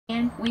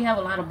We have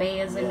a lot of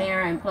bands in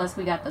there, and plus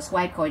we got the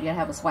swipe card. You gotta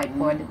have a swipe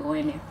card to go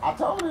in there. I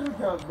told her to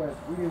come, but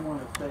we didn't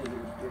want to stay there.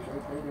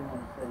 They didn't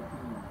want to stay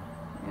too much.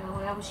 Yeah,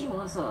 whenever she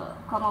wants to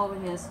come over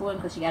here and swim,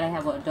 because she gotta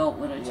have an adult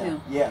with her too.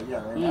 Yeah. You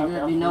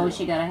let me know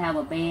she gotta have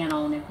a band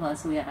on it.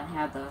 Plus we gotta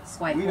have the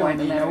swipe we card don't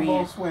to need let her no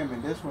more in.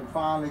 swimming. This one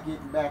finally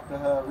getting back to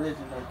her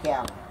original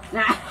caliber. She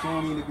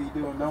don't need to be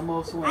doing no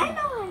more swimming. I know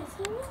how to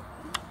swim.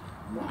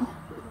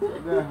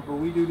 No, but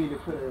we do need to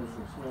put her in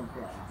some swim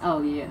classes.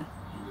 Oh yeah.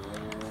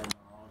 Yeah, no,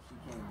 she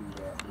can't do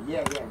that. But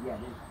yeah, it's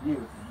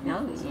beautiful. Oh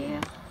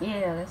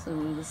yeah. That's what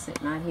we was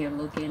sitting out here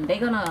looking. They're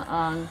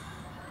gonna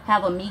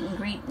have a meet and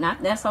greet.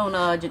 That's on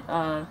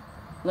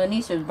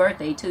Lanisha's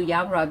birthday too.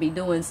 Y'all probably be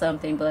doing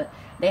something, but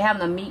they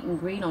having a meet and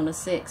greet on the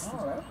 6th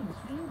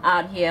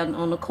out here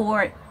on the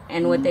court.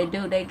 And what they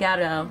do, they got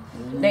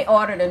they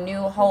ordered a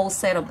new whole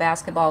set of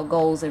basketball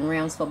goals and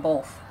rims for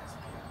both,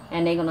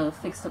 and they're gonna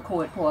fix the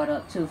court part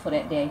up too for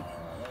that day.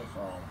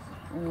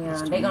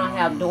 Yeah, they're gonna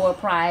have door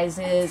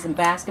prizes and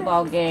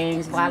basketball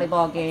games,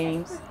 volleyball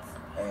games,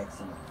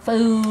 Excellent.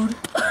 food.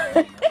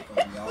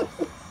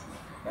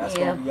 That's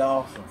gonna be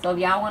awesome. So if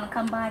y'all wanna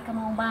come by, come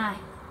on by.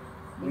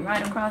 You're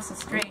right across the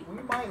street.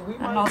 We might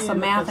I know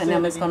Samantha and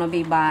them is gonna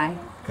be by.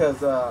 Cause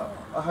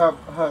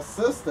her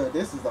sister,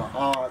 this is an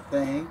odd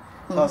thing.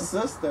 Her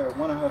sister,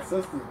 one of her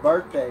sister's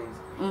birthdays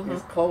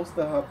is close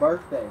to her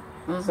birthday.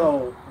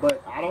 So,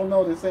 but I don't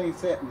know. This ain't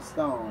set in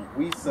stone.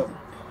 We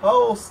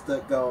supposed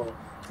to go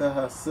to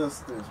her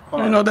sister's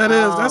party. You know that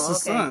is? That's the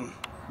sun.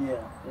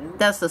 Yeah.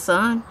 That's the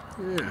sun?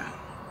 Yeah.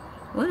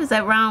 What is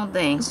that round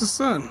thing? It's the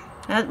sun.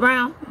 That's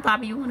round?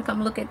 Bobby, you wanna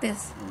come look at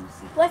this?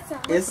 What's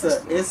up? It's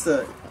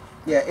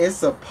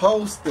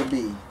supposed to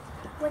be.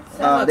 What's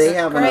up? They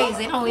have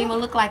crazy. It don't even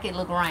look like it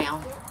look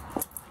round.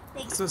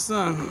 It's the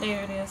sun.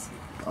 There it is.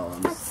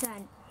 What's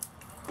sun?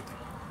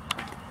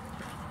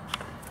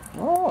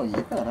 Oh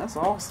yeah, that's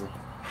awesome.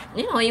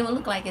 It don't even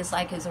look like it's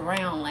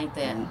around like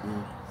that.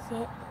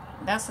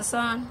 That's the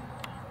sun?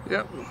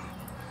 Yep.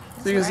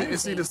 So you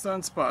see the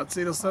sunspots.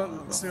 See the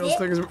sun? See those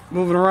things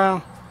moving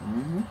around?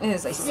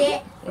 It's like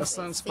Sit. That's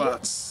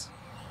sunspots.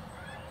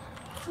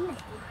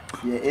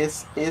 Yeah,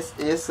 it's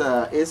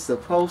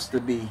supposed to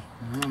be.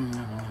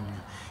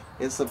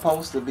 It's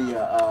supposed to be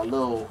a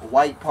little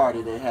white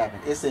party they're having.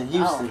 It's in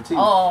Houston too.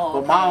 Oh,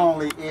 but my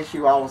only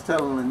issue I was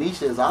telling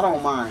Lanisha is I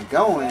don't mind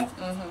going,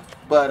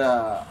 but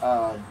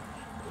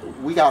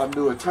we got to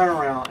do a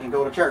turnaround and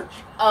go to church.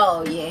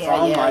 Oh So yeah,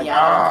 I'm like,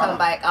 y'all come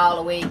back all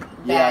the way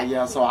back.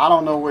 Yeah. So I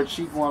don't know what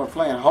she want to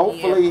plan.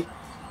 Hopefully,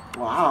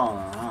 well,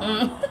 I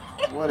don't know.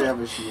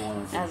 Whatever she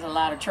wants to do. That's a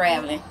lot of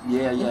traveling.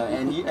 Yeah.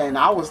 And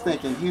I was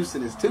thinking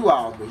Houston is 2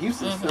 hours, but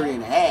Houston's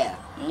 3.5.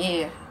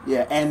 Yeah.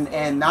 Yeah,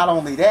 and not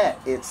only that,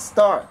 it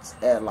starts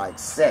at like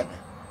 7.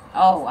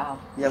 Oh wow.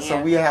 Yeah,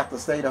 so we have to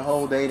stay the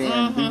whole day there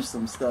and do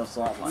some stuff.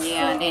 So I'm like,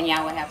 and then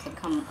y'all would have to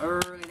come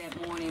early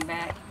that morning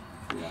back.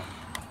 Yeah.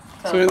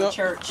 To So you know,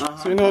 church.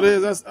 So you know what it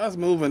is? That's us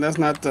moving. That's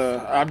not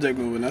the object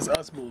moving. That's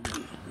us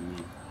moving.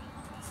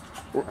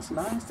 That's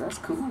nice. That's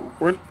cool.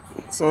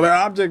 So the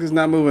object is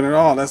not moving at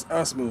all. That's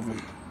us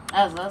moving.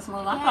 That's us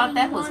moving. I thought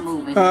that was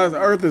moving. The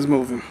Earth is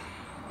moving.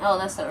 Oh,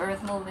 that's the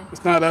Earth moving.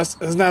 It's not us.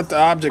 It's not the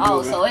object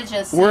moving. So it's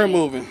just we're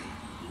moving.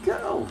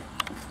 Go.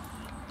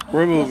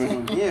 We're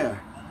moving. Yeah,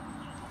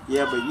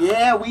 but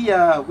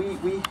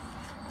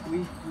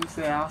we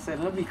said I said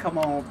let me come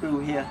on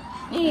through here.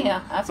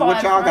 Yeah. So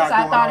what y'all got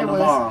going on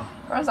tomorrow?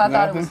 First I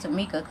thought it was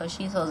Tamika because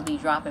she's supposed to be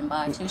dropping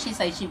by too. She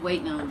said she's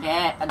waiting on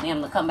Dad and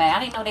them to come back.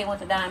 I didn't know they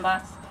went to Dime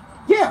Box.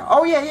 Yeah.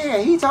 Oh yeah.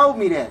 He told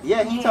me that.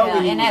 Yeah, he told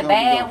me. In that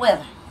bad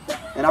weather.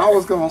 And I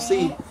was gonna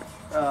see.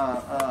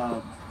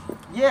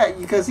 Yeah,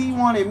 because he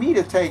wanted me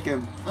to take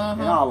him,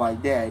 and I was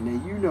like, Dad, now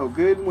you know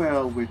good and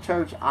well with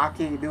church, I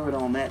can't do it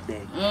on that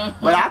day.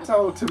 But I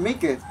told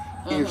Tamika,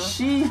 if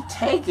she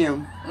take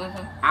him,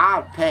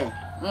 I'll pay.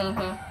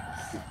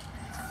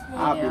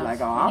 I'll be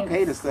like, oh, I'll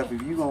pay the stuff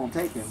if you gonna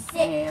take him.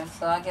 Yeah,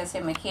 so I guess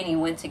him and Kenny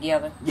went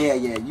together. Yeah,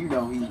 you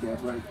know he does.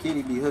 Right?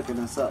 Kenny be hooking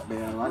us up,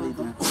 man. I need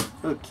to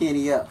hook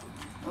Kenny up.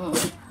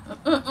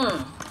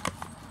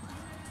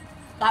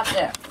 Stop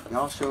there.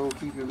 Y'all sure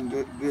keep him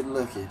good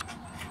looking.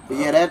 But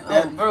yeah,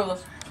 that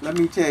Bruce. Let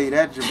me tell you,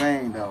 that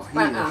Jermaine though,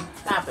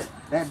 Stop it.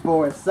 that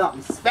boy is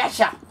something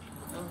special.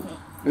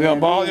 Y'all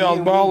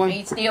balling?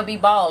 He'd still be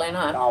balling,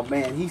 huh? Oh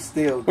man, he's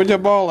still. Where'd your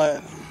ball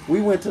at?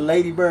 We went to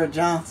Lady Bird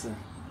Johnson.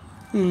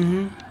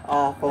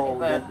 Off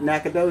on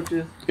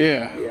Nacogdoches.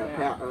 Yeah.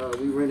 Yeah.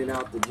 We rented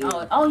out the gym.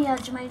 Oh yeah,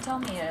 Jermaine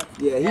told me that.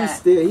 Yeah,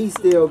 he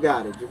still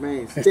got it.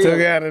 Jermaine Still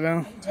got it,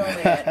 huh? He told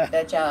me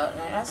that y'all.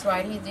 That's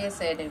right. He did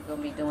say they were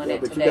gonna be doing that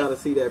but today. you gotta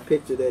see that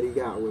picture that he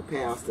got with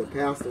Pastor.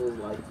 Pastor was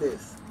like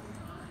this.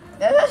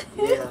 Yeah,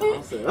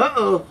 I said,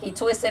 uh-oh. He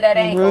twisted that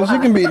ankle. Well, she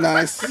can be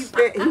nice. He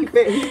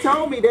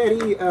told me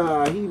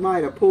that he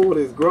might have pulled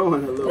his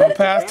groin a little.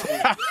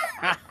 Pastor.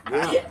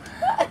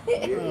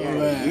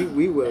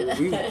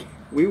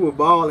 We were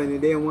balling,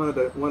 and then one of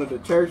the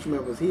church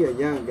members, he a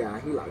young guy,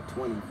 he like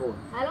 24.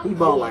 He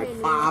bought like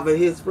 5 of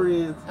his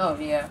friends. Oh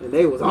yeah. And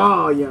they was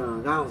all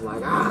young. I was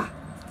like,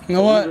 You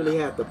know what? You really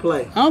have to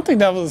play. I don't think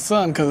that was the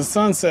sun because the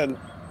sun set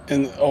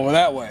over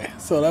that way.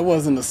 So that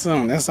wasn't the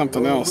sun. That's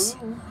something else.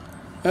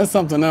 That's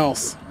something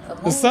else.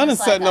 The sun is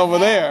setting over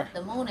there.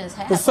 The moon is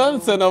half. The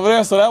sun's setting over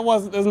there, so that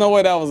wasn't. There's no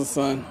way that was the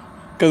sun,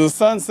 because the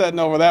sun's setting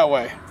over that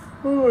way.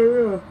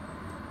 Oh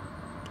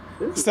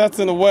yeah. It sets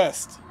in the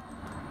west.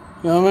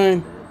 You know what I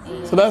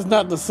mean? So that's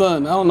not the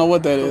sun. I don't know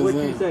what that is. What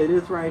you say?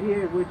 This right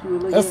here? What you were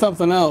looking That's at?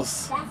 something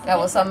else. That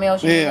was something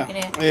else you were Yeah, looking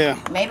at? yeah.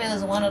 Maybe it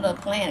was one of the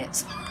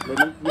planets.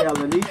 Yeah,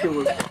 Lanisha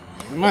was.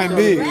 It might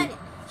be.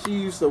 She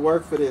used to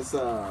work for this.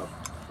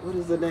 What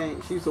is the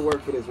name? She used to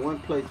work for this one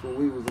place when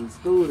we was in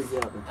school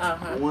together.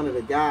 And one of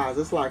the guys,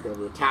 it's like a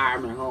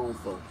retirement home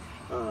for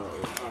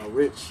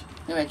rich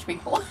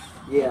people.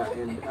 Yeah,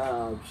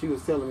 and she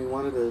was telling me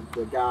one of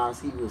the guys,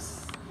 he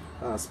was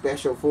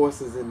special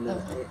forces in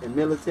the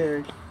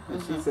military.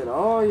 And she said,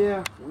 oh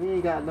yeah, we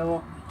ain't got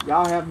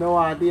y'all have no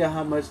idea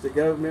how much the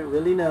government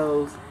really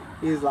knows.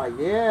 He's like,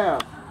 yeah,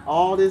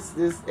 all this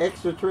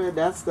extra trade,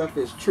 that stuff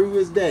is true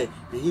as day.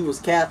 And he was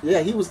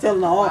he was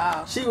telling her all,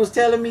 wow. She was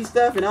telling me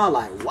stuff, and I was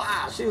like,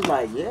 wow. She was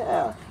like,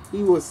 yeah,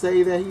 he would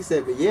say that. He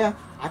said, but yeah,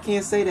 I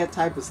can't say that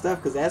type of stuff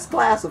because that's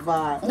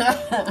classified.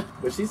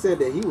 But she said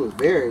that he was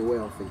very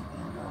wealthy.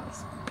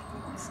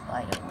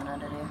 Spider went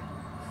under there.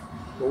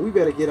 Well, we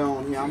better get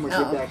on here. I'm going to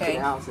get back to okay.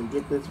 the house and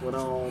get this one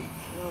on.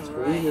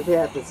 Right. We just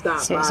have to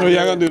stop by. So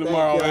y'all going to do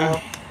tomorrow,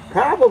 man?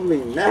 Probably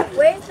nothing.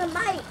 Where's the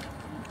mic?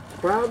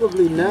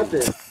 Probably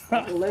nothing.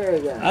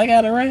 Larry got it. I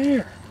got it right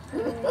here.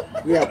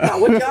 Yeah,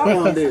 what y'all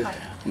going to do?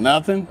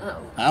 Nothing.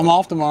 I'm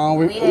off tomorrow.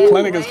 We had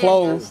Clinic is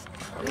planned closed.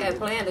 We had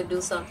planned to do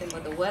something,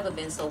 but the weather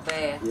been so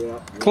bad. Yeah.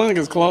 Clinic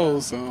is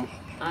closed, so.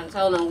 I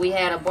told them we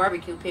had a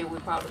barbecue pit. We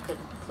probably could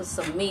put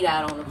some meat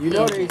out on the pit. You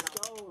know they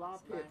stole our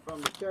pit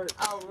from the church.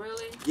 Oh,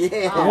 really?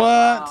 Yeah. Oh, What?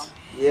 wow.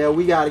 Yeah,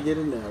 we got to get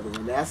another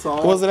one. That's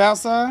all. Was it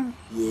outside?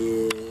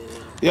 Yeah.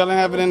 Y'all didn't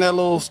have it in that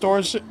little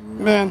storage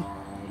man?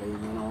 Oh, they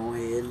went on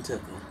ahead and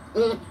took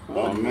it.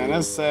 Oh, man,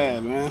 that's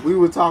sad, man. We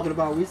were talking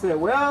about, we said,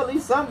 well, at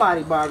least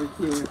somebody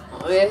barbecued.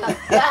 Oh, yeah.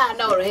 Yeah, I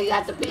know. They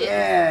got the pit.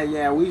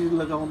 Yeah, we just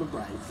look on the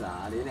bright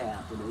side. It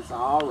happened. It's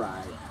all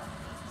right.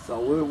 So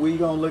we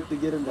going to look to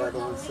get another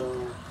one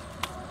soon.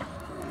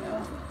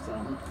 Yeah, so,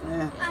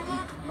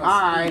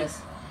 all right.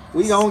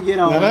 We going to get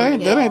on. Now,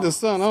 that ain't the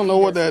sun. I don't know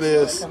what that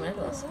is. Coming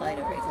into a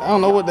spider right I don't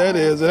know what that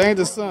is. It ain't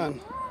the sun.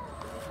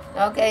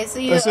 there. Okay,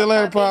 see you. That's it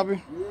later,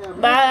 Poppy.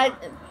 Bye.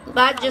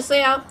 Bye,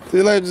 Giselle. See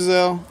you later,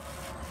 Giselle.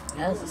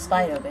 That's a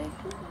spider, babe.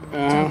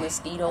 Two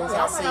mosquitoes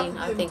I see.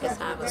 I think it's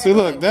time. See,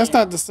 look, that's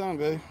not the sun,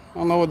 babe. I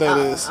don't know what that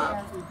is.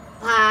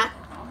 Hi.